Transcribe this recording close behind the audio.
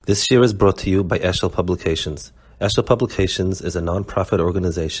This year is brought to you by Eshel Publications. Eshel Publications is a non-profit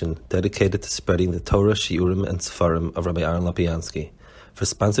organization dedicated to spreading the Torah, Shiurim, and Sefarim of Rabbi Aaron Lapiansky. For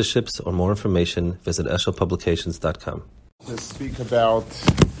sponsorships or more information, visit eshelpublications.com. To speak about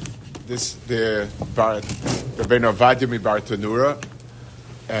this, the Ovadiah MiBartenura.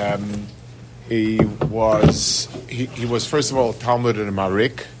 He was first of all Talmud and a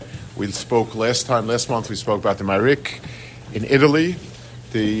Marik. We spoke last month we spoke about the Marik in Italy.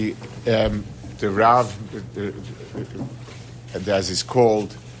 The Rav, as he's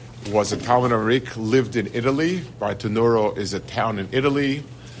called, was a Talmud Marik, lived in Italy. Bartenura is a town in Italy.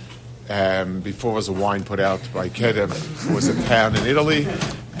 Before was a wine put out by Kedem, was a town in Italy,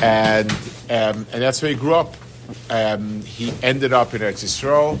 and that's where he grew up. He ended up in Eretz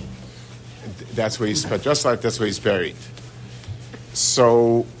Yisrael. That's where he spent, just like that's where he's buried.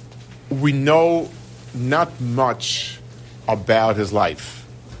 So we know not much about his life.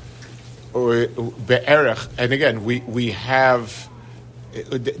 And again, we have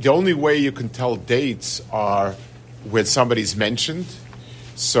the only way you can tell dates are when somebody's mentioned.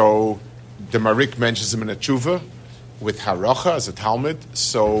 So the Marik mentions him in a tshuva with Haracha as a Talmud,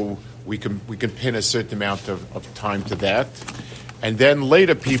 so we can pin a certain amount of time to that. And then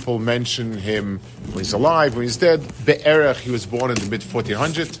later people mention him when he's alive, when he's dead. Be'erech, he was born in the mid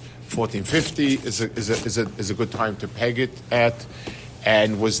 1400s, 1450 is a good time to peg it at,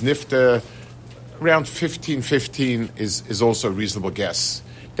 and was nifta around 1515 is also a reasonable guess.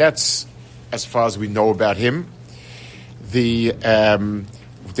 That's as far as we know about him. They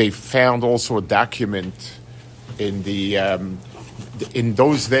found also a document in in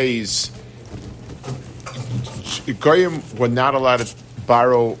those days. Goyim were not allowed to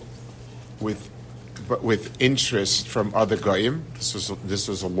borrow with interest from other goyim. This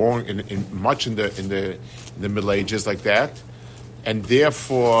was a long much in the Middle Ages like that, and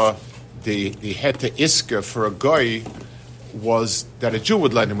therefore the heta iska for a goy was that a Jew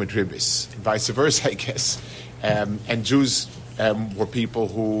would lend him with ribbis, vice versa, I guess. And Jews were people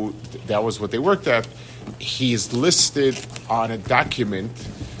who that was what they worked at. He's listed on a document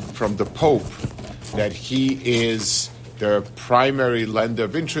from the Pope that he is the primary lender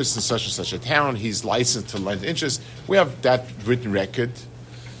of interest in such and such a town. He's licensed to lend interest. We have that written record.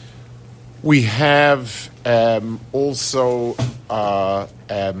 We have also,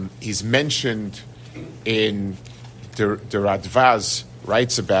 he's mentioned in the Radvaz,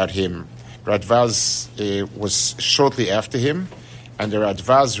 writes about him. Radvaz was shortly after him, and the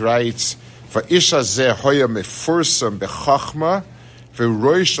Radvaz writes, "Va'isha zeh hoya mefursam bechachma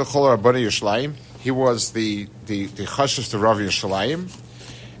v'roish l'chol rabbani Yerushalayim." He was the Chashuv to Rav Yerushalayim.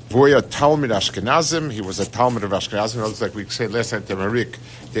 Voya Talmud Ashkenazim. He was a Talmud of Ashkenazim. It looks like we said last night, the Marik,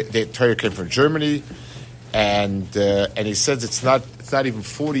 the Torah came from Germany, and he says it's not even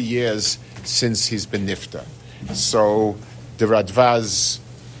 40 years since he's been nifta. So the Radvaz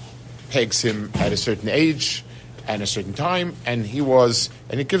pegs him at a certain age and a certain time, and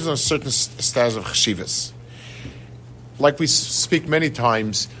it gives him a certain status of cheshivas. Like we speak many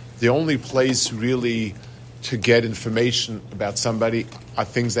times, the only place really to get information about somebody are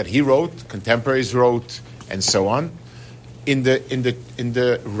things that he wrote, contemporaries wrote, and so on. In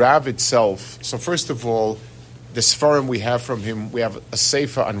the Rav itself, so first of all, the Sfarim we have from him, we have a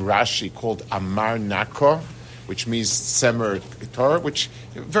sefer on Rashi called Amar Nakor, which means Semer Torah, which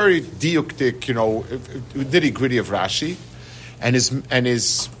very diuktik, nitty-gritty of Rashi, and his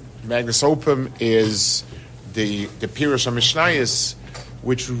Magnus Opum is the Pirush HaMishnayos,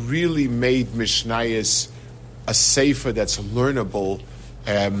 which really made Mishnayos a sefer that's learnable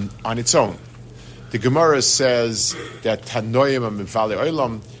on its own. The Gemara says that Tanoim and Mivale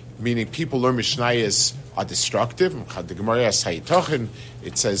Olam, meaning people learn Mishnayos are destructive. The Gemara asks Hayitochen,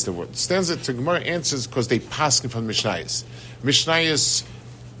 it says the word stanza. The Gemara answers because they pass from Mishnayos. Mishnayos,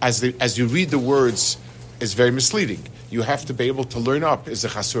 as you read the words, is very misleading. You have to be able to learn up. Is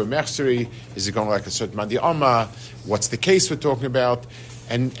it Chasur Mechseri? Is it going like a certain Mandi Amma? What's the case we're talking about?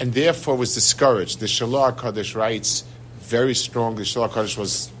 And therefore was discouraged. The Shalom HaKadosh writes very strongly. Shalom HaKadosh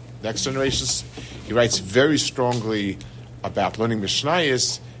was next generations. He writes very strongly about learning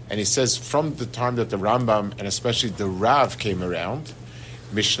Mishnayos, and he says from the time that the Rambam and especially the Rav came around,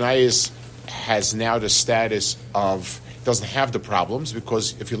 Mishnayos has now the status of, doesn't have the problems,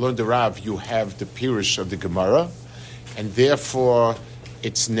 because if you learn the Rav, you have the Pirush of the Gemara, and therefore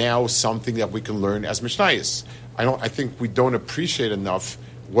it's now something that we can learn as Mishnayos. I think we don't appreciate enough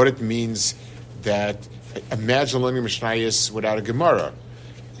what it means that, imagine learning Mishnayos without a Gemara.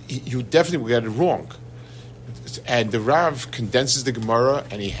 You definitely will get it wrong. And the Rav condenses the Gemara,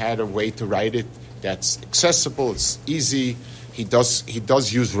 and he had a way to write it that's accessible, it's easy. He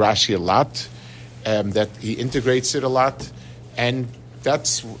does use Rashi a lot. That he integrates it a lot, and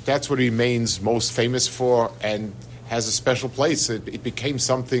that's what he remains most famous for, and has a special place. It became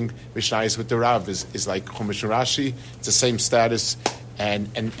something Mishnayos with the Rav is like Chumash and Rashi. It's the same status, and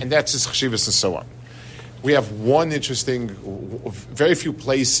that's his cheshivas and so on. We have one interesting, very few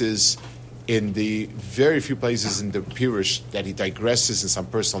places in the Pirush that he digresses in some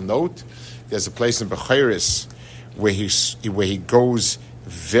personal note. There's a place in Bechiris where he goes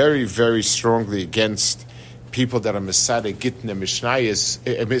very, very strongly against people that are Masada Gittin and Mishnayos,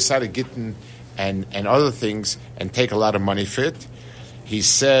 Masada Gittin and other things, and take a lot of money for it. He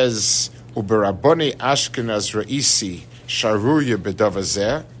says, Uberaboni Ashkenaz Ra'isi Sharuya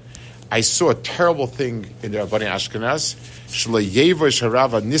Bedavazeh. I saw a terrible thing in the Rabbani Ashkenaz. Shlo Yevosh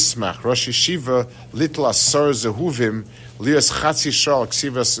Harava Nismach Rosh Yeshiva Little Asar Zehuvim Lias Chatzi Shal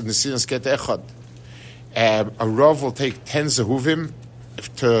Ksivas Nesinas Get Echad. A Rav will take 10 Zehuvim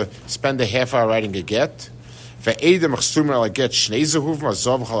to spend a half hour writing a get. Ve'edem Chsumar Ala Get Shnei Zehuvim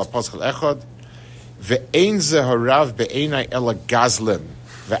Azov Chal Aposchal Echad. Ve'ein Zeharav Be'enai Ela Gazlin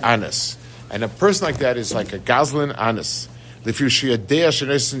Ve'anas. And a person like that is like a Gazlin Anas. It's,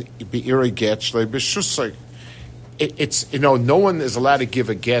 no one is allowed to give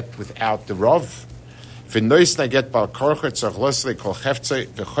a get without the Rav. And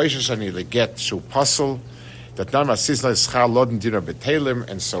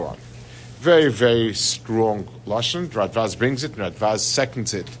so on. Very, very strong lashon. Radvaz brings it, and Radvaz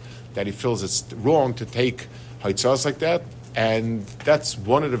seconds it, that he feels it's wrong to take haitzahs like that. And that's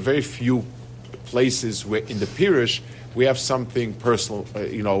one of the very few places where in the Pirush we have something personal,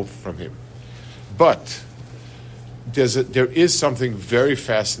 from him. But there is something very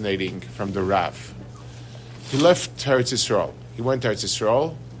fascinating from the Rav. He left Eretz Yisrael. He went to Eretz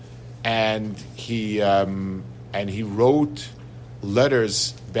Yisrael, and he wrote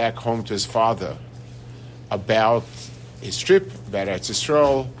letters back home to his father about his trip, about Eretz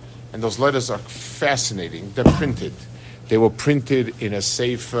Yisrael, and those letters are fascinating. They're printed. They were printed in a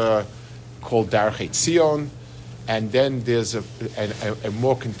sefer called Darchei Tzion. And then there's a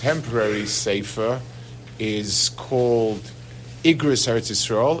more contemporary sefer is called Igris Eretz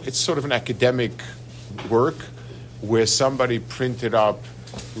Yisrael. It's sort of an academic work where somebody printed up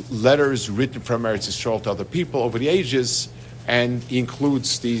letters written from Eretz Yisrael to other people over the ages, and he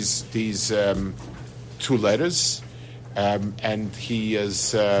includes these two letters. And he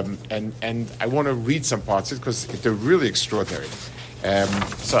is and I want to read some parts of it because they're really extraordinary.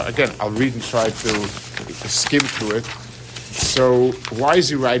 So again, I'll read and try to skim through it. So why is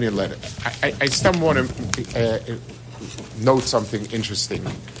he writing a letter? I still want to note something interesting.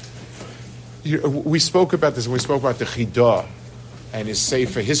 We spoke about this when we spoke about the Chidah and his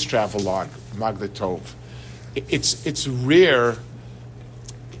sefer, his travel log, Magda Tov. It's rare.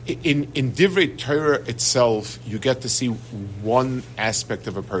 In Divrei Torah itself, you get to see one aspect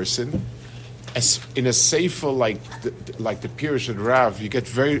of a person. As in a sefer like the Pirush and Rav, you get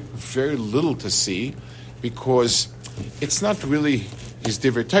very, very little to see, because it's not really his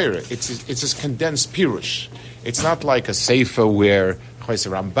Divrei Torah. It's his condensed Pirush. It's not like a sefer where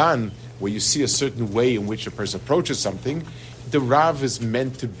Ramban, where you see a certain way in which a person approaches something. The Rav is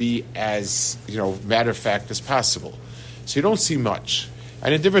meant to be as matter of fact as possible, so you don't see much.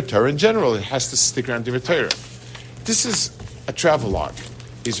 And in Divrei Torah in general, it has to stick around Divrei Torah. This is a travelogue.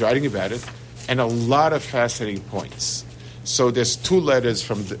 He's writing about it. And a lot of fascinating points. So there's two letters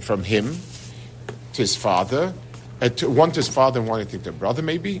from him to his father, one to his father and one I think to brother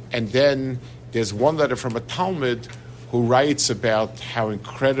maybe, and then there's one letter from a Talmud who writes about how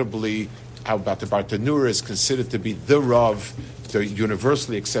about the MiBartenura is considered to be the Rav, the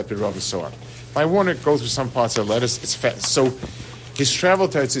universally accepted Rav, and so on. I want to go through some parts of the letters. It's fast. So his travel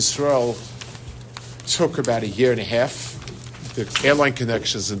to Eretz Yisrael took about a year and a half. The airline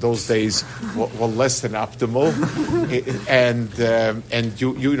connections in those days were less than optimal, and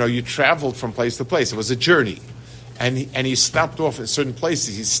you traveled from place to place. It was a journey, and he stopped off at certain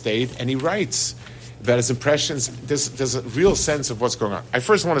places. He stayed, and he writes about his impressions. There's a real sense of what's going on. I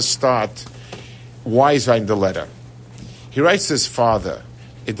first want to start why he's writing the letter. He writes to his father.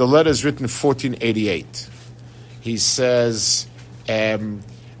 The letter is written in 1488. He says,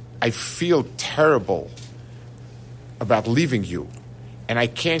 "I feel terrible about leaving you, and I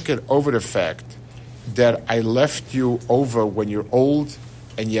can't get over the fact that I left you over when you're old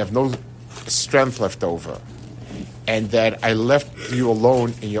and you have no strength left over, and that I left you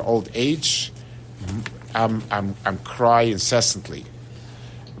alone in your old age. I'm cry incessantly.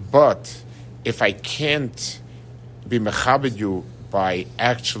 But if I can't be mechabed you by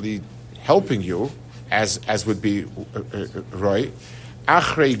actually helping you as would be right.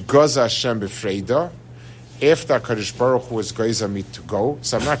 Achrei goza Hashem b'freida, after Kadosh Baruch Hu was goza me to go.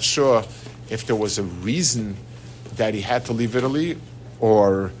 So I'm not sure if there was a reason that he had to leave Italy,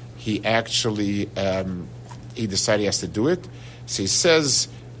 or he actually he decided he has to do it. So he says,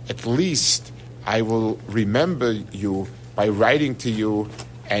 at least I will remember you by writing to you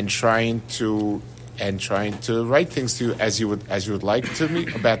and trying to write things to you as you would like to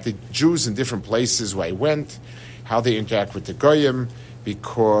me about the Jews in different places where I went, how they interact with the Goyim,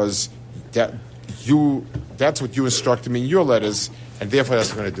 because that's what you instructed me in your letters, and therefore that's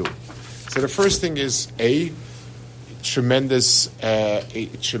what I'm going to do. So the first thing is a tremendous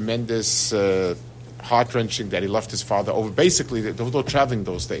heart-wrenching that he left his father over. Basically, there was no traveling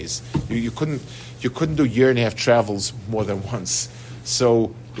those days. You couldn't do year and a half travels more than once.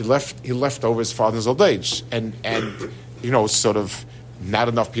 So he left over his father's old age, and sort of not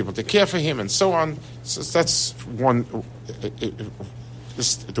enough people to care for him, and so on. So that's one,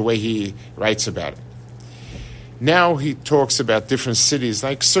 just the way he writes about it. Now he talks about different cities,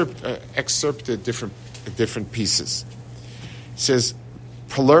 like excerpted different pieces. He says,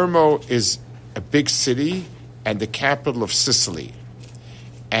 Palermo is a big city and the capital of Sicily,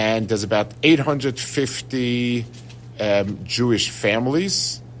 and there's about 850 Jewish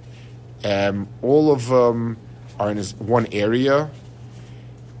families. All of them are in one area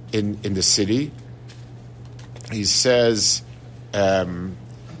in the city. He says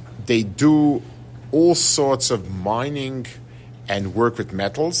they do all sorts of mining and work with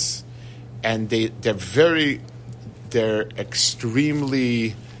metals, and they're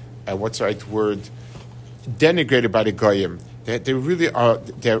extremely what's the right word, denigrated by the Goyim. They really are.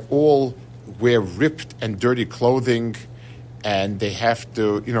 They're all wear ripped and dirty clothing, and they have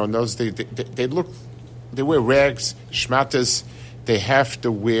to, they wear rags, shmatas. They have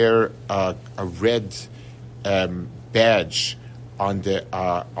to wear a red badge on their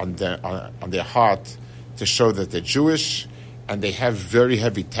heart to show that they're Jewish, and they have very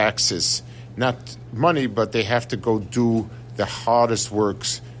heavy taxes, not money, but they have to go do the hardest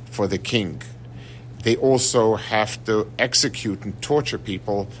works for the king. They also have to execute and torture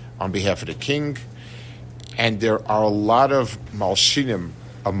people on behalf of the king, and there are a lot of malshinim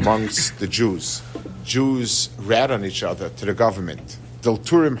amongst the Jews. Jews rat on each other to the government.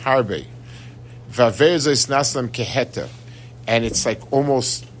 Delturim harbe, vaverzos naslam keheta, and it's like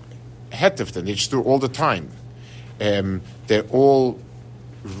almost hetiften. They just do it all the time. They're all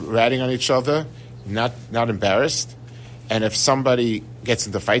ratting on each other, not embarrassed. And if somebody gets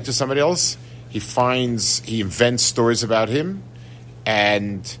into a fight with somebody else, he invents stories about him,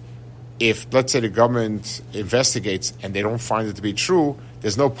 and if, let's say, the government investigates and they don't find it to be true,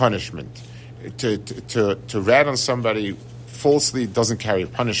 there's no punishment. To rat on somebody falsely doesn't carry a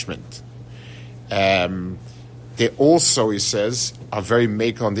punishment. They also, he says, are very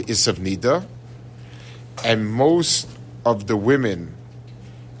make on the Isav Nida, and most of the women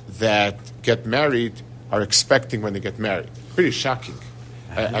that get married are expecting when they get married. Pretty shocking.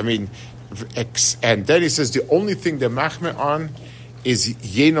 And then he says the only thing they're machmeh on is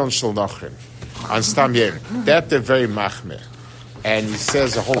Yenon Shel Nachrim, on Stam Yen. That they're very machmeh. And he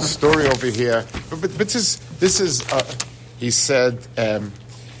says a whole story over here. But this is he said,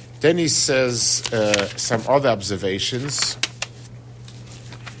 then he says some other observations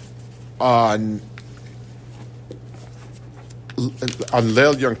on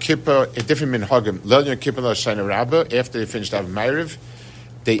Leil Yom Kippur, a different minhagim. Leil Yom Kippur Shana Rabbah, after they finished Av Ma'ariv,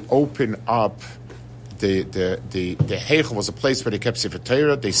 they open up the Heichel was a place where they kept Sefer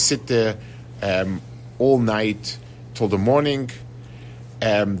Torah. They sit there all night till the morning.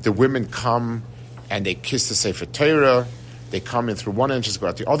 The women come and they kiss the Sefer Torah. They come in through one entrance, go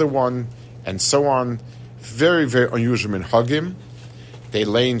out the other one, and so on. Very, very unusual minhagim. They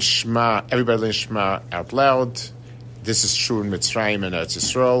lein Shema, everybody lein Shema out loud. This is true in Mitzrayim and Eretz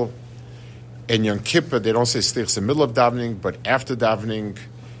Yisrael. In Yom Kippur, they don't say slichs in the middle of davening, but after davening,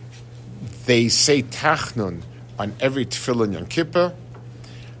 they say tachnun on every tefillah in Yom Kippur.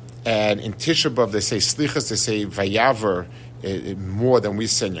 And in Tisha B'Av, they say slichas, they say vayaver more than we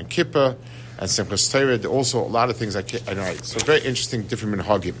say in Yom Kippur. And Simchas Torah, there are also a lot of things I know. So very interesting, different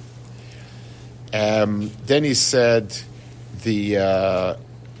minhagim. Then he said he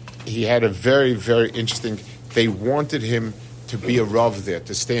had a very, very interesting. They wanted him to be a rav there,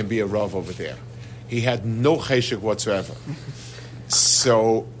 to stay and be a rav over there. He had no cheshek whatsoever.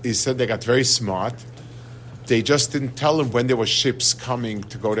 So he said they got very smart. They just didn't tell him when there were ships coming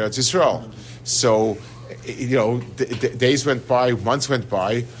to go to Eretz Yisrael. So, the days went by, months went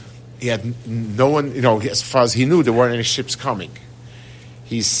by. He had no one, as far as he knew, there weren't any ships coming.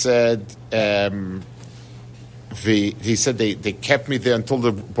 He said he said they kept me there until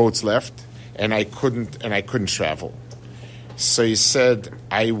the boats left, and I couldn't travel. So he said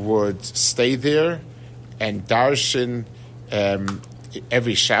I would stay there and darshan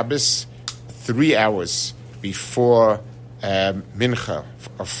every Shabbos 3 hours before mincha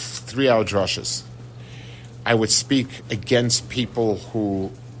of 3-hour drushes. I would speak against people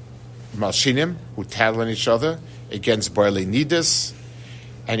who malshinim, who tattle on each other, against Barlei Nidas.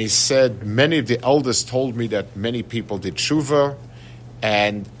 And he said many of the elders told me that many people did tshuva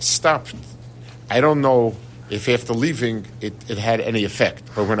and stopped. I don't know if after leaving it had any effect,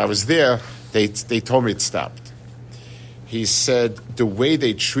 but when I was there, they told me it stopped. He said the way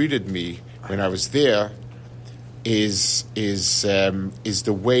they treated me when I was there is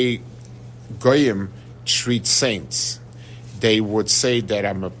the way goyim treat saints. They would say that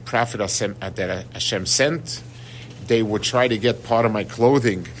I'm a prophet that Hashem sent. They would try to get part of my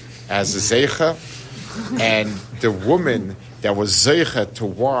clothing as a zeicha, and the woman that was zeicha to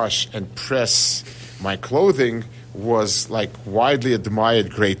wash and press my clothing was like widely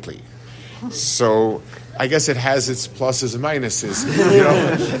admired greatly. So I guess it has its pluses and minuses,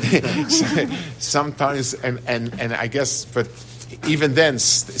 sometimes, and I guess, but even then,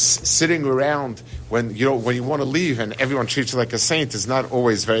 sitting around when you want to leave and everyone treats you like a saint is not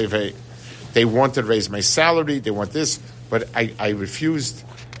always very, very. They wanted to raise my salary, they want this, but I refused,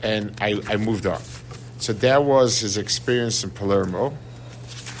 and I moved on. So that was his experience in Palermo.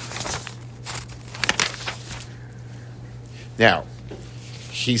 Now,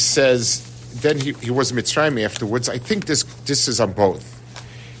 he says, then he was Mitzrayim afterwards. I think this is on both.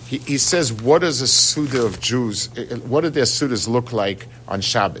 He says, what does a Suda of Jews, what do their Sudas look like on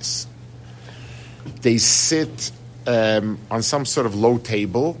Shabbos? They sit on some sort of low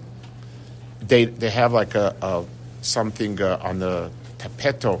table. They have like a something on the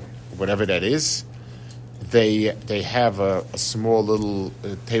tapeto, whatever that is. They have a small little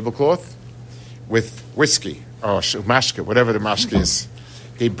tablecloth with whiskey or mashke, whatever the mashke is.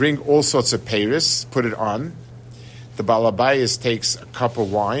 They bring all sorts of peiros, put it on. The Balabayas takes a cup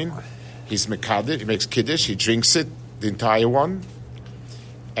of wine. He's mekadesh, he makes kiddush, he drinks it, the entire one.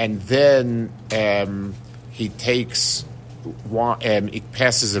 And then he takes wine, he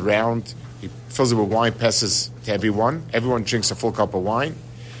passes around, he fills it with wine, passes to everyone. Everyone drinks a full cup of wine.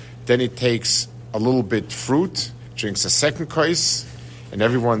 Then he takes a little bit fruit, drinks a second kais, and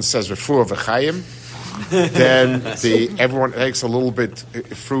everyone says refuah v'chaim. Then everyone takes a little bit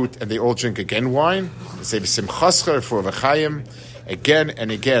fruit, and they all drink again wine. They say v'simchascha refuah v'chaim, again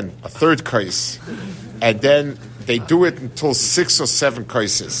and again, a third kais, and then they do it until 6 or 7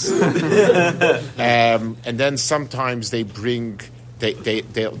 kaises. And then sometimes they bring they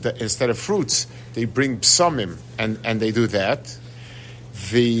instead of fruits they bring psamim, and they do that.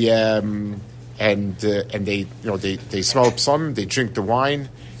 And they smell psamim, they drink the wine,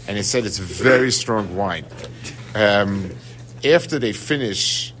 and it said it's very strong wine. After they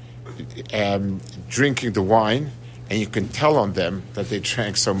finish drinking the wine, and you can tell on them that they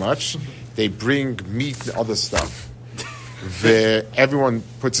drank so much, they bring meat and other stuff. Everyone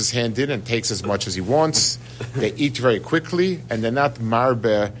puts his hand in and takes as much as he wants. They eat very quickly, and they're not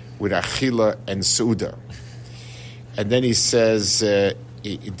marbe with achila and suda. And then he says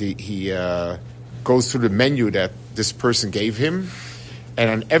he goes through the menu that this person gave him, and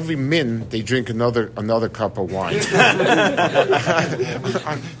on every min they drink another cup of wine.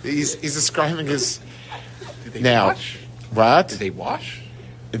 He's describing his. Did they Now, wash? what? Did they wash?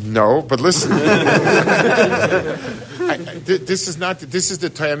 No, but listen. This is the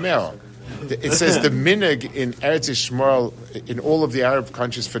Toyamel. It says the minig in Eretz Yishmael, in all of the Arab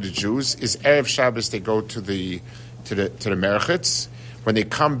countries for the Jews, is Erev Shabbos they go to the merchets. When they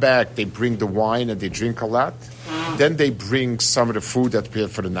come back, they bring the wine and they drink a lot. Then they bring some of the food that's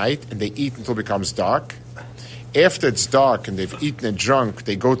prepared for the night, and they eat until it becomes dark. After it's dark and they've eaten and drunk,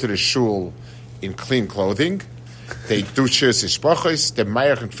 they go to the shul in clean clothing. They do shirs ishpachos. They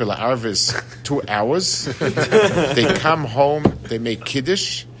mayach and tefillah arvis 2 hours. They come home. They make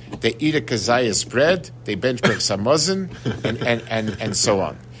kiddush. They eat a kazayas bread. They bench press samazon, and so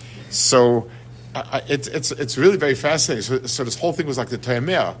on. So it's really very fascinating. So this whole thing was like the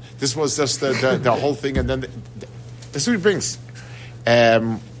Toyameh. This was just the whole thing, and then this is what he brings.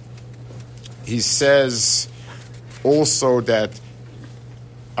 He says also that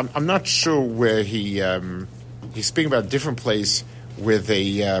I'm not sure where he's speaking about a different place where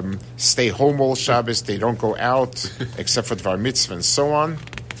they stay home all Shabbos. They don't go out except for Dvar Mitzvah and so on.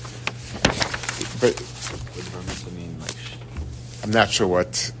 But I'm not sure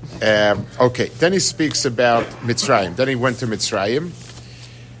what. Okay, then he speaks about Mitzrayim. Then he went to Mitzrayim.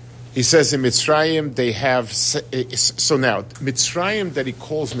 He says in Mitzrayim they have, so now, Mitzrayim that he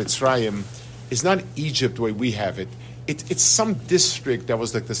calls Mitzrayim is not Egypt the way we have it. It's some district that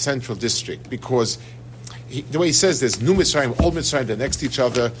was like the central district, because the way he says there's New Mitzrayim, Old Mitzrayim, they're next to each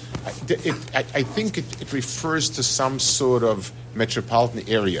other. I think it refers to some sort of metropolitan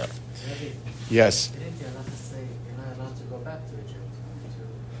area. Maybe. Yes. You're not allowed to go back to Egypt,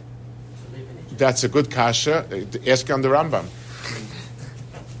 to live in Egypt. That's a good kasha. Ask on the Rambam.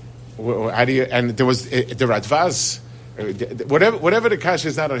 How do you? And there was the Radvaz. Whatever the kasha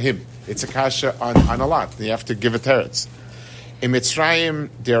is, not on him. It's a kasha on a lot. You have to give it teretz. In Mitzrayim,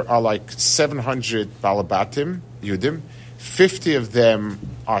 there are like 700 balabatim, Yudim. 50 of them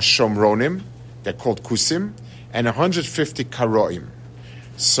are Shomronim. They're called Kusim. And 150 Karoim.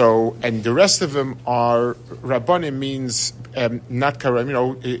 So, and the rest of them are, Rabbanim means not Karoim. You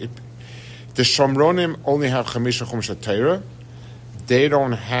know, the Shomronim only have Chamisha Chumash Torah. They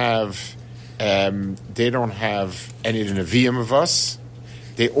don't have any of the Nevi'im of us.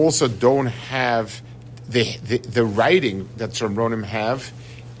 They also don't have the writing that Shomronim have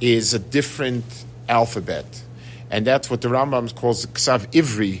is a different alphabet, and that's what the Rambam calls Ksav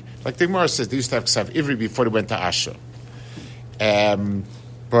Ivri. Like the Gemara says, they used to have Ksav Ivri before they went to Asher.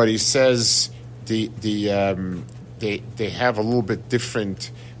 But he says they have a little bit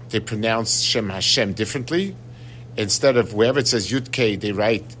different. They pronounce Shem Hashem differently. Instead of wherever it says Yud K, they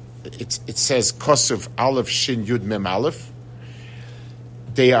write it says Kosuv Aleph Shin Yud Mem Aleph.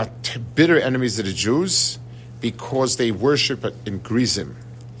 They are bitter enemies of the Jews because they worship in Grizim.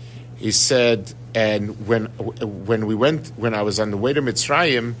 He said, and when I was on the way to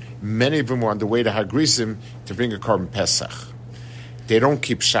Mitzrayim, many of them were on the way to Hagrizim to bring a Korban Pesach. They don't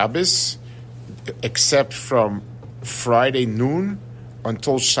keep Shabbos except from Friday noon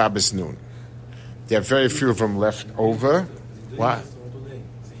until Shabbos noon. There are very few of them left over. What?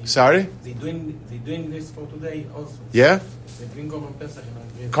 Sorry? They're doing this for today also. Yeah? They bring Korban Pesach.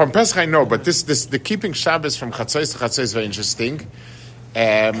 Korban Pesach I know, but the keeping Shabbos from Chatzos to Chatzos is very interesting.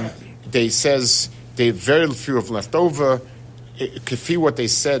 They says they very few of them left over. Kefi what they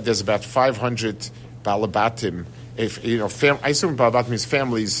said, there's about 500 balabatim. If you know, I assume balabatim means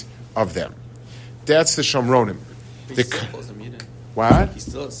families of them. That's the Shomronim. He still calls them Yidden. What? He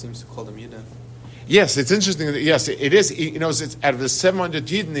still seems to call them Yidden. Yes, it's interesting. Yes, it is. You know, it's out of the 700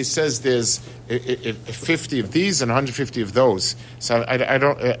 Yidden, he says there's 50 of these and 150 of those. So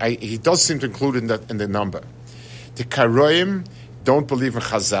he does seem to include in the number. The Karoim don't believe in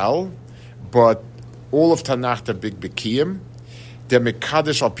Chazal, but all of Tanakh are big Bekiyim. They're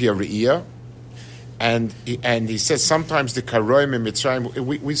Mekadesh al Pia Re'iyah. And he says sometimes the Karoim in Mitzrayim,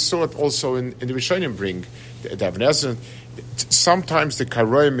 we saw it also in the Rishonim bring, the Avnei Ezra. Sometimes the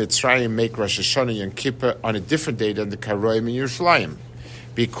Karoim Mitzrayim make Rosh Hashanah Yom Kippur on a different day than the Karoim in Yerushalayim,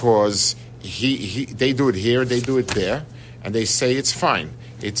 because they do it here, they do it there, and they say it's fine.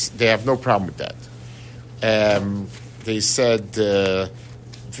 They have no problem with that. They said they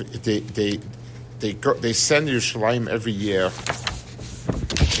send Yerushalayim every year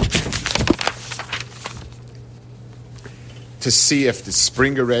to see if the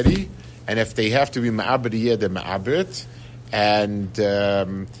spring are ready, and if they have to be ma'abed yeh, they're ma'abed. And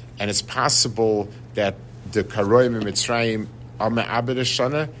it's possible that the Karoim in Mitzrayim are ma'abed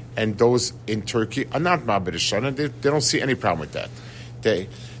Shana, and those in Turkey are not ma'abed Shana. They don't see any problem with that.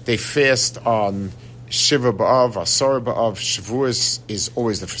 They fast on Shiva B'Av, Asar B'Av. Shavuos is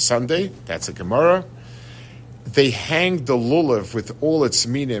always the first Sunday. That's a Gemara. They hang the lulav with all its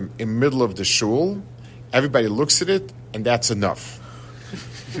minim in the middle of the shul. Everybody looks at it, and that's enough.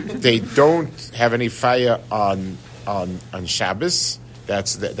 They don't have any fire on Shabbos.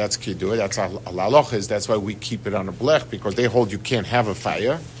 That's kiddush. That's halachas. That's why we keep it on a blech, because they hold you can't have a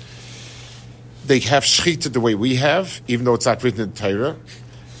fire. They have shechita the way we have, even though it's not written in the Torah.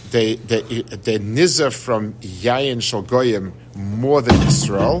 They nizah from yayin shel goyim more than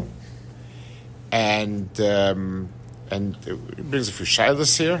Israel, and it brings a few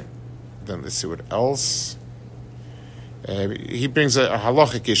shilas here. Then let's see what else. He brings a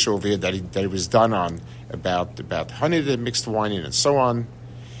halachic issue over here that he was done on about honey that mixed wine in and so on.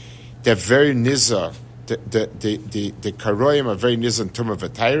 They're very nizah. The karoim are very nizah in tumah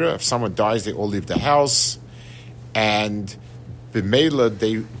v'tayra. If someone dies, they all leave the house, and b'meila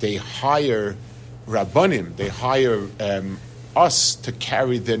they hire rabbanim. They hire us to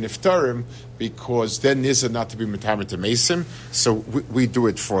carry their niftarim, because they're nizah not to be metamet to mesim. So we do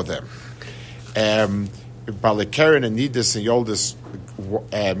it for them. Balikarin and Nidus and Yoldis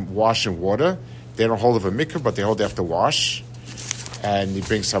wash in water. They don't hold of a mikvah, but they have to wash. And he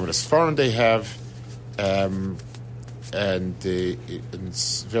brings some of the sforim they have.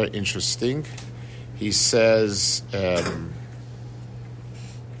 it's very interesting. He says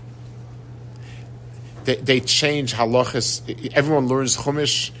they change halachas. Everyone learns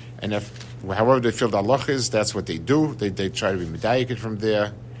chumash, and however they feel the halachas, that's what they do. They try to be medayik from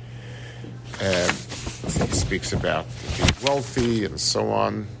there. He speaks about being wealthy and so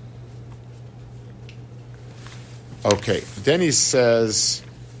on. Okay, then he says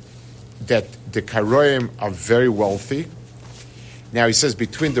that the Karoim are very wealthy. Now he says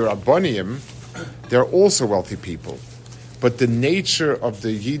between the Rabbanim, they're also wealthy people. But the nature of the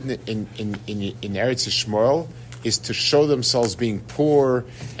Yidden in Eretz Yishmael is to show themselves being poor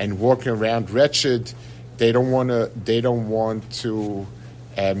and walking around wretched. They don't want to.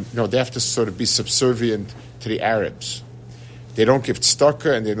 They have to sort of be subservient to the Arabs. They don't give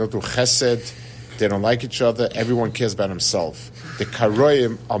tzedakah and they don't do chesed. They don't like each other. Everyone cares about himself. The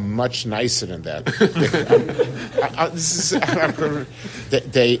Karoim are much nicer than that.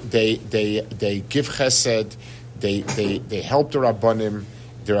 They give chesed. They help the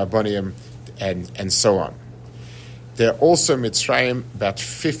Rabbanim, and so on. There are also in Mitzrayim about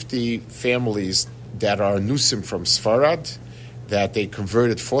 50 families that are Nusim from Sfarad, that they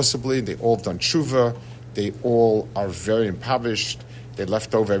converted forcibly. They all have done tshuva. They all are very impoverished. They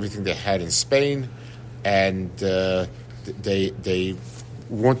left over everything they had in Spain, and they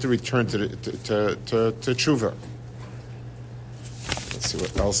want to return to tshuva. Let's see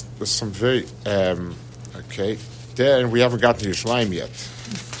what else. There's some very okay. Then we haven't gotten to Yerushalayim yet.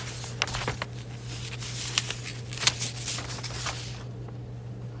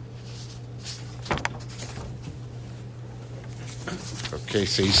 Okay,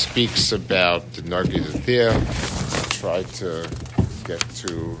 so he speaks about the Nargis there. I'll try to get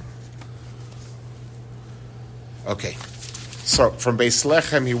to. Okay, so from Beis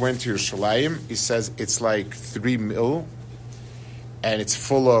Lechem he went to Yerushalayim. He says it's like 3 mil, and it's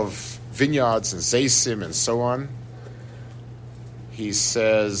full of vineyards and zaysim and so on. He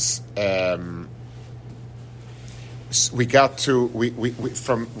says we got to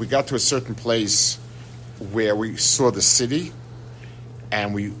a certain place where we saw the city,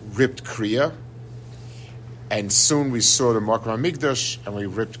 and we ripped Kriya, and soon we saw the Makom HaMikdash, and we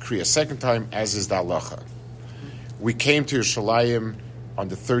ripped Kriya a second time, as is the halacha. We came to Yerushalayim on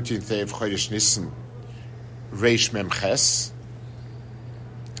the 13th day of Chodesh Nisan, Reish Mem Ches,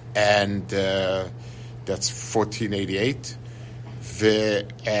 and that's 1488.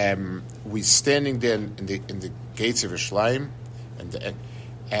 We standing there in the gates of Yerushalayim, and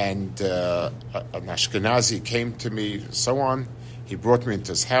an Ashkenazi came to me, so on. He brought me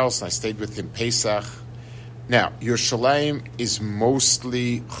into his house, and I stayed with him Pesach. Now, Yerushalayim is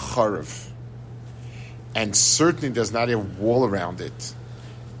mostly Charev, and certainly does not have a wall around it.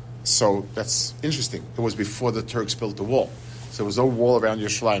 So that's interesting. It was before the Turks built the wall. So there was no wall around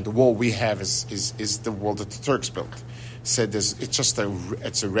Yerushalayim. The wall we have is the wall that the Turks built. Said it's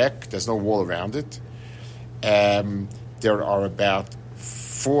a wreck. There's no wall around it. There are about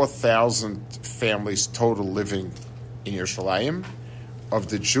 4,000 families total living in Yerushalayim. Of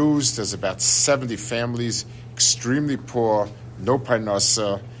the Jews, there's about 70 families, extremely poor, no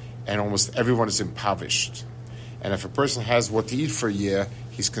parnasa, and almost everyone is impoverished. And if a person has what to eat for a year,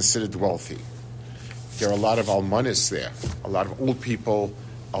 he's considered wealthy. There are a lot of almanis there, a lot of old people,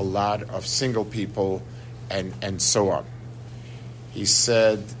 a lot of single people, and so on. He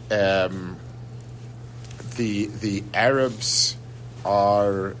said the Arabs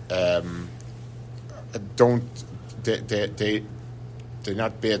are they're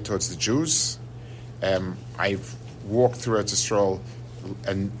not bad towards the Jews. I've walked through Eretz Yisrael,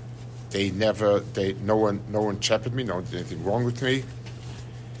 and no one shepherded me, no one did anything wrong with me.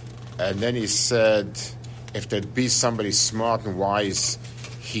 And then he said, if there'd be somebody smart and wise,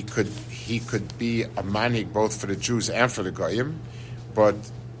 he could be a manhig both for the Jews and for the Goyim, but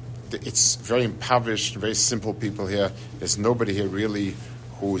it's very impoverished, very simple people here. There's nobody here really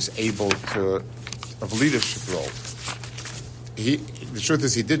who is able to of a leadership role. The truth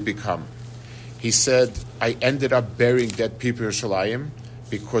is, he did become. He said, I ended up burying dead people in Yerushalayim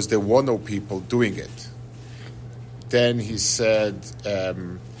because there were no people doing it. Then he said,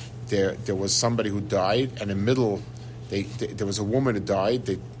 there was somebody who died, and in the middle, there was a woman who died.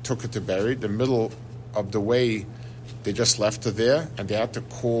 They took her to bury. In the middle of the way, they just left her there, and they had to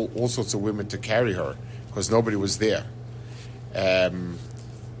call all sorts of women to carry her because nobody was there.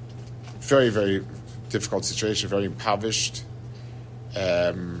 Very, very difficult situation, very impoverished.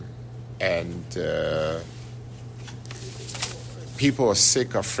 People are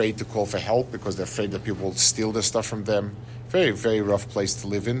sick, afraid to call for help because they're afraid that people will steal their stuff from them. Very, very rough place to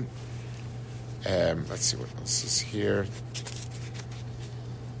live in. Let's see what else is here.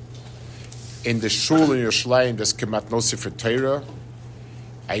 In the shul in Yerushalayim, there's Kemat no Sefer Torah.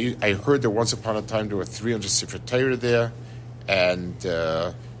 I heard that once upon a time there were 300 Sefer Torah there, and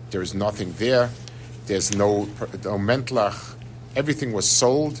there is nothing there. There's no mentlach. Everything was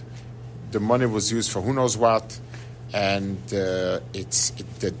sold. The money was used for who knows what, and it's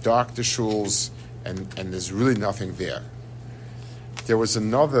the dark the shuls, and there's really nothing there. There was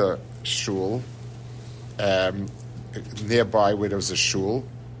another shul nearby where there was a shul,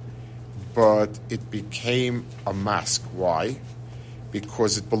 but it became a mosque. Why?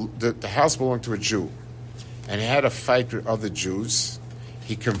 Because the house belonged to a Jew, and he had a fight with other Jews.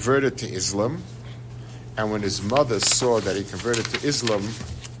 He converted to Islam, and when his mother saw that he converted to Islam,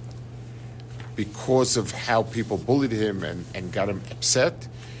 because of how people bullied him and got him upset,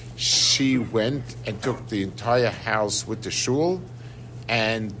 she went and took the entire house with the shul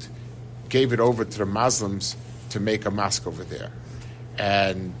and gave it over to the Muslims to make a mosque over there.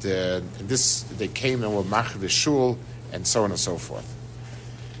 And they came and were mach the shul, and so on and so forth.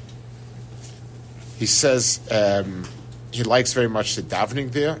 He says he likes very much the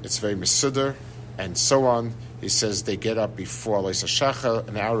davening there. It's very mesuder, and so on. He says they get up before Alois HaShachar,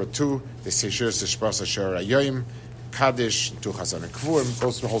 an hour or two. They say Shiras Shpas Asher Hayoim, Kaddish, do Chazan and Kvurim,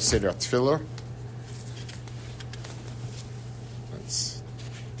 goes through the whole Seder Tefillah.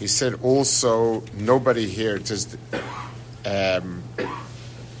 He said also, nobody here, it says,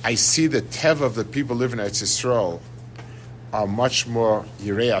 I see the teva of the people living in Eretz Yisrael are much more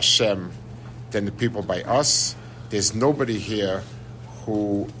Yirei Hashem than the people by us. There's nobody here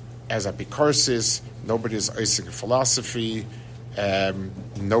who has apikorsis, nobody is Isaac philosophy,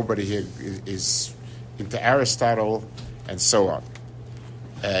 nobody here is into Aristotle, and so on.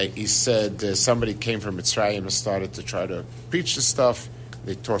 He said somebody came from Mitzrayim and started to try to preach the stuff.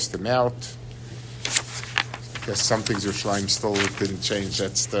 They tossed him out. I guess some things Yerushalayim still didn't change.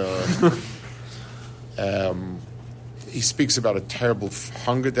 That's the. He speaks about a terrible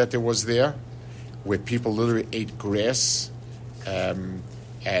hunger that there was there, where people literally ate grass, and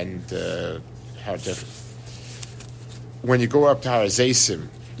how different. When you go up to Har Hazeisim,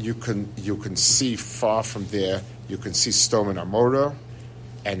 you can see far from there. You can see Sodom and Amorah,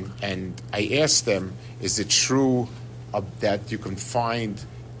 and I asked them, is it true that you can find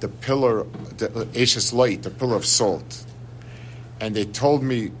the pillar, the Eshes light, the pillar of salt? And they told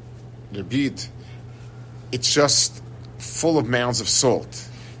me, Rabid, it's just full of mounds of salt.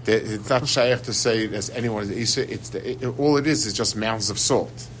 It's not shaykh to say as anyone. All it is just mounds of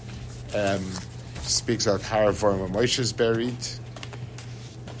salt. Speaks of Haravorim where Moshe is buried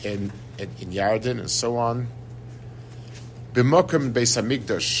in Yarden and so on. B'mokum Beis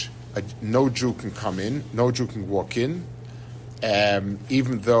Hamikdash, no Jew can come in, no Jew can walk in,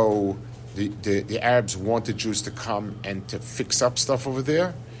 even though the Arabs wanted Jews to come and to fix up stuff over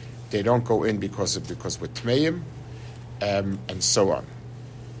there. They don't go in because we're Tmeim, and so on.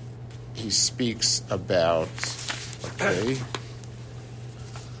 He speaks about,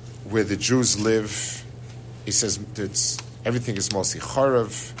 where the Jews live. He says everything is mostly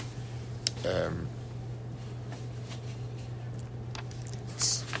Charav.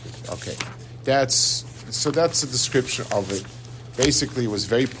 That's a description of it. Basically, it was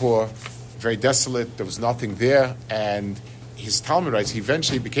very poor, very desolate. There was nothing there, and his Talmud writes he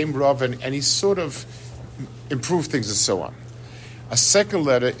eventually became Rav, and he sort of improved things and so on. A second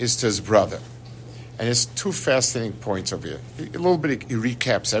letter is to his brother, and there's two fascinating points over here. A little bit, he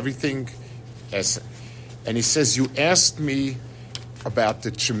recaps everything, and he says, "You asked me about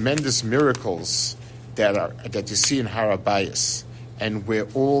the tremendous miracles that you see in Har Habayis, and where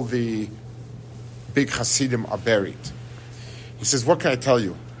all the big Hasidim are buried." He says, "What can I tell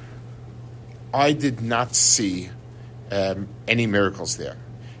you? I did not see any miracles there.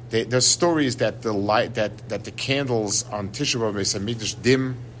 The story is that the light, that the candles on Tisha B'Av Beis Hamikdash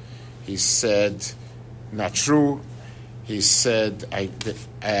dim." He said, "Not true." He said,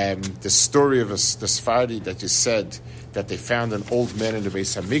 "The story of the Sephardi that you said that they found an old man in the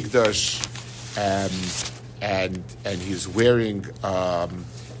Beis Hamikdash, and he was wearing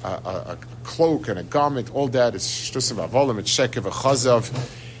a cloak and a garment. All that is shtusim avolim, it's shekev v'chazav.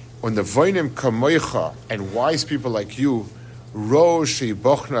 On the voinim kamoicha, and wise people like you, rosh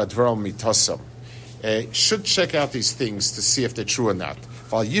bochna advaram mitasam, should check out these things to see if they're true or not.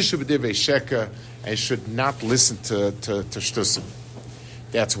 While yishuv b'divei sheker, and should not listen to shtusim."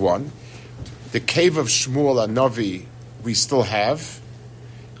 That's one. The cave of Shmuel Hanavi we still have.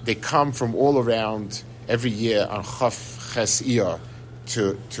 They come from all around every year on Chaf Ches Iyar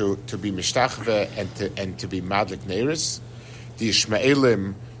to be mishtachve and to be madlik neiris. The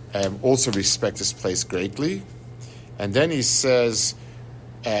Ishmaelim also respect this place greatly. And then he says,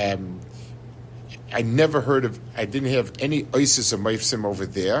 I didn't have any oisis or moifsim over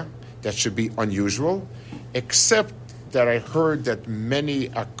there that should be unusual, except that I heard that many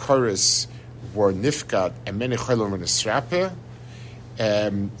akaris were nifkat and many chaylim were nisrape,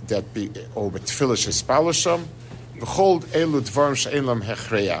 or with tefillah shespalosham, v'chol elu dvarim she'en lam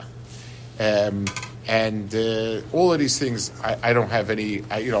hechreya. And all of these things, I don't have any.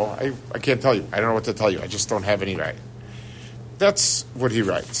 I can't tell you. I don't know what to tell you. I just don't have any right. That's what he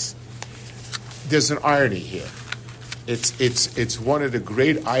writes. There's an irony here. It's one of the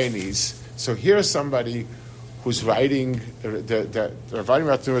great ironies. So here's somebody who's writing. The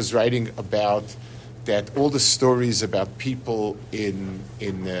MiBartenura is writing about that all the stories about people in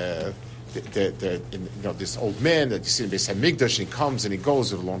this old man that you see in Beis Hamikdash, and he comes and he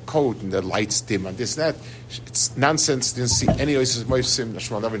goes with a long coat and the lights dim and this and that. It's nonsense. Didn't see any oises moifsim.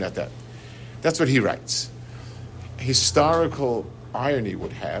 Not that. That's what he writes. Historical irony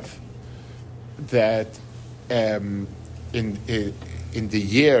would have that in the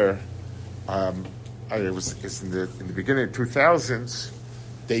year it's in the beginning of 2000s,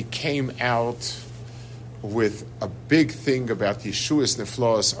 they came out with a big thing about Yeshua's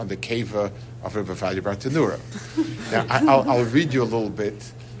neflos on the keva of Rabbi MiBartenura. Now, I'll read you a little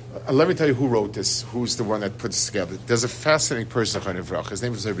bit. Let me tell you who wrote this, who's the one that put this together. There's a fascinating person, his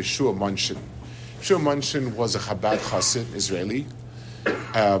name was Rabbi Shua Munshin. Shua Munshin was a Chabad Chassid, Israeli,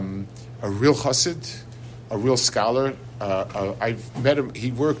 a real Chassid, a real scholar. I've met him.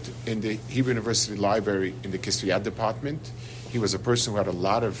 He worked in the Hebrew University Library in the Kisviyat department. He was a person who had a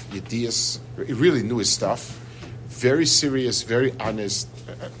lot of ideas. He really knew his stuff. Very serious, very honest.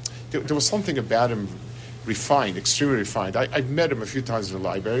 There was something about him refined, extremely refined. I've met him a few times in the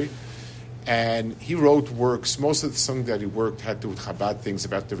library. And he wrote works. Most of the songs that he worked had to do with Chabad things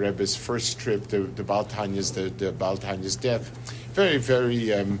about the Rebbe's first trip, the Baal Tanya's death. Very,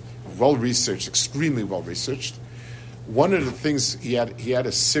 very well-researched, extremely well-researched. One of the things, he had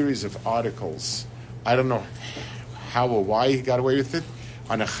a series of articles. I don't know how or why he got away with it,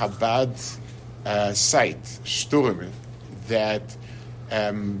 on a Chabad site, Shturim, that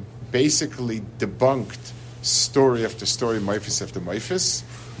basically debunked story after story, Moifis after Moifis.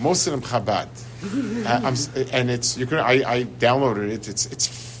 Most of them Chabad. And I downloaded it. It's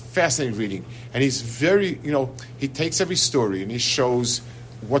fascinating reading. And he's very, he takes every story and he shows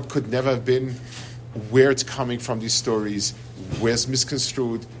what could never have been, where it's coming from, these stories, where it's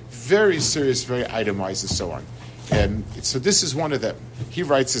misconstrued, very serious, very itemized, and so on. And so this is one of them. He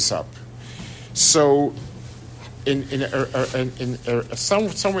writes this up. So somewhere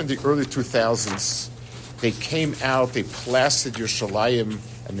in the early 2000s, they came out, they plastered Yerushalayim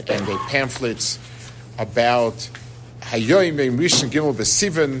and they pamphlets about Hayoim Yom Rishon Gimel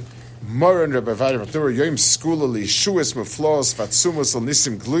B'Sivan, Moran Rabbi MiBartenura Yom Skula Lishuas Muflos Vatsumos Al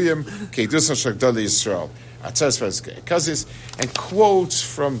Nisim Gluyim Keidusan Shagdol Yisrael. Atzas Kazis, and quotes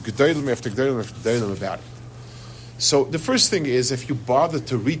from Gedolim after Gedolim after Gedolim about it. So the first thing is, if you bother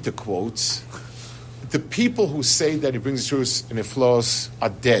to read the quotes, the people who say that he brings truth in Iflos are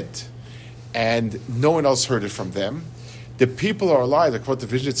dead, and no one else heard it from them. The people are alive. Like what the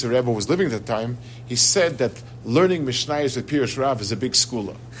Vizhnitzer Rebbe was living at the time, he said that learning Mishnayos with Pirush Rav is a big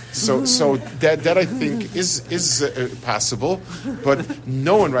schooler. So that I think is possible, but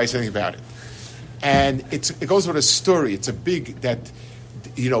no one writes anything about it. And it goes with a story. It's a big, that,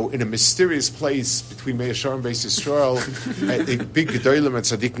 in a mysterious place between Meir Shor and Beis Yisrael, a big Gedolim and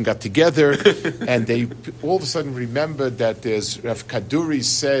Tzaddikim got together, and they all of a sudden remembered that there's Rav Kaduri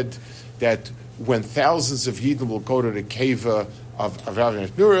said that when thousands of Yidden will go to the keva of Rav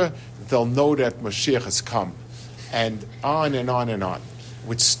MiBartenura, they'll know that Mashiach has come. And on and on and on.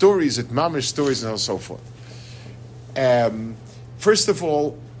 With stories, with mamish stories and so forth. First of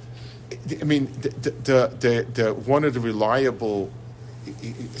all, I mean, the one of the reliable,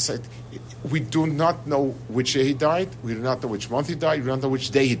 we do not know which year he died, we do not know which month he died, we do not know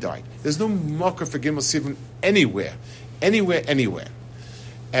which day he died. There's no marker for Gimel Sivan anywhere.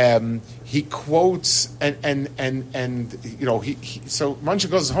 He quotes and so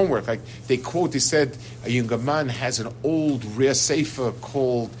Mansha goes his homework. Like they quote, he said a younger man has an old rare sefer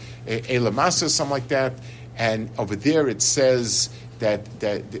called Elamasa, something like that, and over there it says that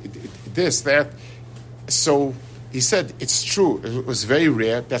this, that. So he said it's true. It was very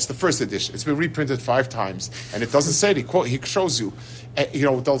rare. That's the first edition. It's been reprinted 5 times, and it doesn't say it. He shows you.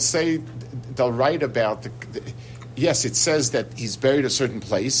 They'll write about yes, it says that he's buried a certain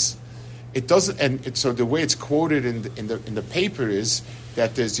place. It doesn't, so the way it's quoted in the paper is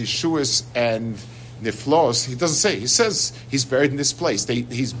that there's Yeshuas and Niflos, he doesn't say. He says he's buried in this place.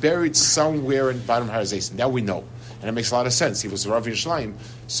 He's buried somewhere in the bottom of Har Zeis. Now we know. And it makes a lot of sense. He was Rav Yerushalayim,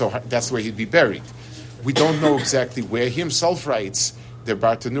 so that's where he'd be buried. We don't know exactly where. He himself writes, the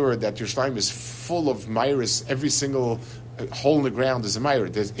MiBartenura, that Yerushalayim is full of myris. Every single hole in the ground is a myra.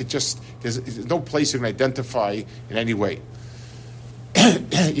 There's no place you can identify in any way.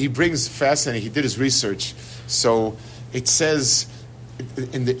 He brings fascinating. He did his research. So it says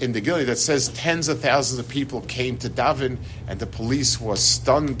in the Gilead that says tens of thousands of people came to daven, and the police was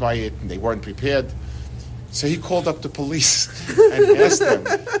stunned by it, and they weren't prepared. So he called up the police and asked them.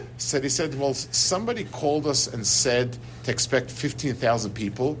 He said, well, somebody called us and said to expect 15,000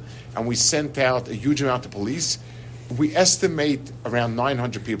 people, and we sent out a huge amount of police. We estimate around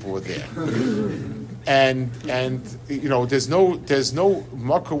 900 people were there. And there's no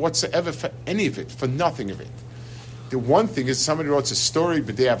marker whatsoever for any of it, for nothing of it. The one thing is somebody wrote a story,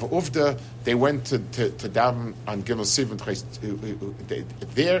 but they have Uvda. They went to daven on Gimel Sivan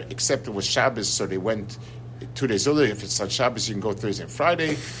there, except it was Shabbos, so they went 2 days earlier. If it's on Shabbos, you can go Thursday and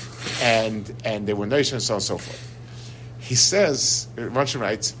Friday, and they were nation and so on and so forth. He says, Rashi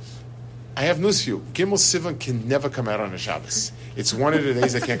writes, I have news for you. Gimel Sivan can never come out on a Shabbos. It's one of the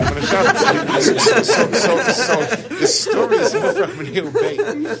days that can't come on a Shabbos. So the story is Mufrach Menil Bey.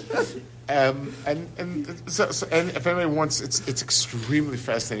 And if anybody wants, it's extremely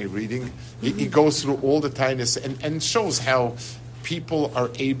fascinating reading. He goes through all the tiness and shows how people are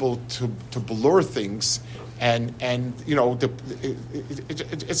able to blur things, and it's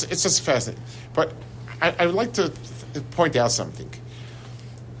just fascinating. But I would like to point out something,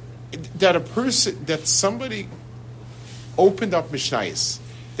 that somebody opened up Mishnayos,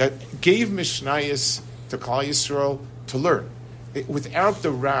 that gave Mishnayos to Klal Yisrael to learn. Without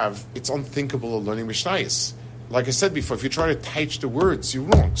the Rav, it's unthinkable of learning Mishnayos. Like I said before, if you try to teach the words, you're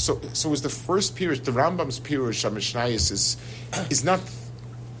wrong. So is the first pirush, the Rambam's pirush on Mishnayos is not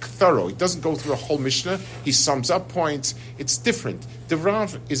thorough. He doesn't go through a whole Mishnah. He sums up points. It's different. The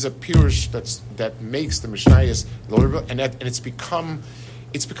Rav is a pirush that makes the Mishnayos learnable, and it's become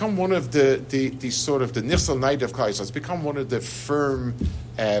one of the sort of the Nichsel night of Klal Yisrael. It's become one of the firm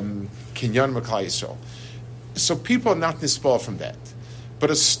kinyan of Klal Yisrael. So people are not nispal from that.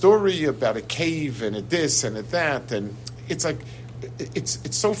 But a story about a cave and a this and a that, and it's like, it's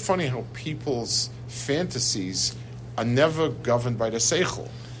so funny how people's fantasies are never governed by the seichel.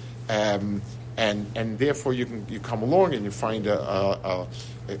 And therefore you come along and you find a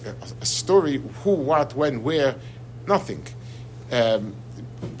story, who, what, when, where, nothing.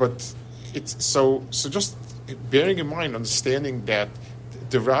 But it's so just bearing in mind, understanding that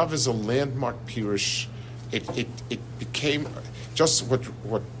the Rav is a landmark pirush. It became just what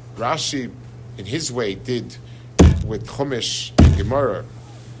Rashi in his way did with Chumash and Gemara.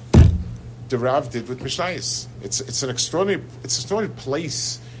 The Rav did with Mishnayos. It's an extraordinary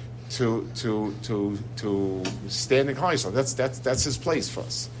place to stand in Klal Yisrael. That's his place for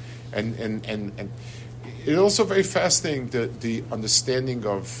us. And it's also very fascinating, the understanding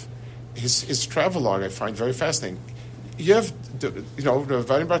of his travelogue. I find very fascinating. You have the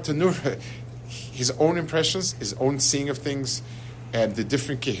MiBartenura, his own impressions, his own seeing of things, and the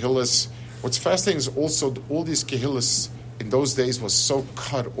different kehillas. What's fascinating is also all these kehillas in those days was so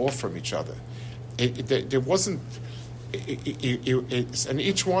cut off from each other. There wasn't, and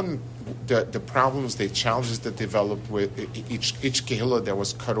each one, the problems, the challenges that developed with each kehillah that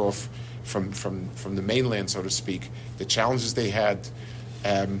was cut off from the mainland, so to speak, the challenges they had,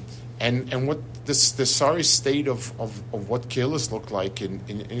 and what the sorry state of what kehillas looked like in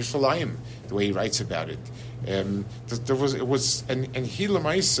Yerushalayim, the way he writes about it. And he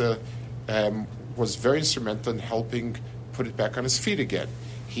Lamaisa was very instrumental in helping put it back on his feet again.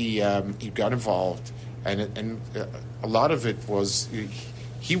 He got involved, and a lot of it was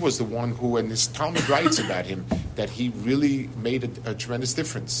he was the one who, and his Talmud writes about him, that he really made a tremendous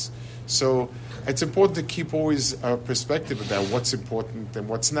difference. So it's important to keep always a perspective about what's important and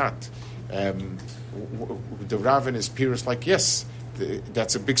what's not. The Rav and his peers, like, yes,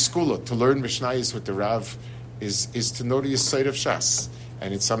 that's a big schooler. To learn Mishnayos with the Rav is to know the Yesod of Shas,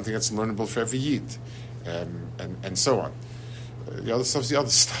 and it's something that's learnable for every Yid, and so on. The other stuff's the other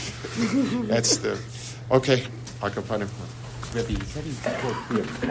stuff. That's the okay. I can find it.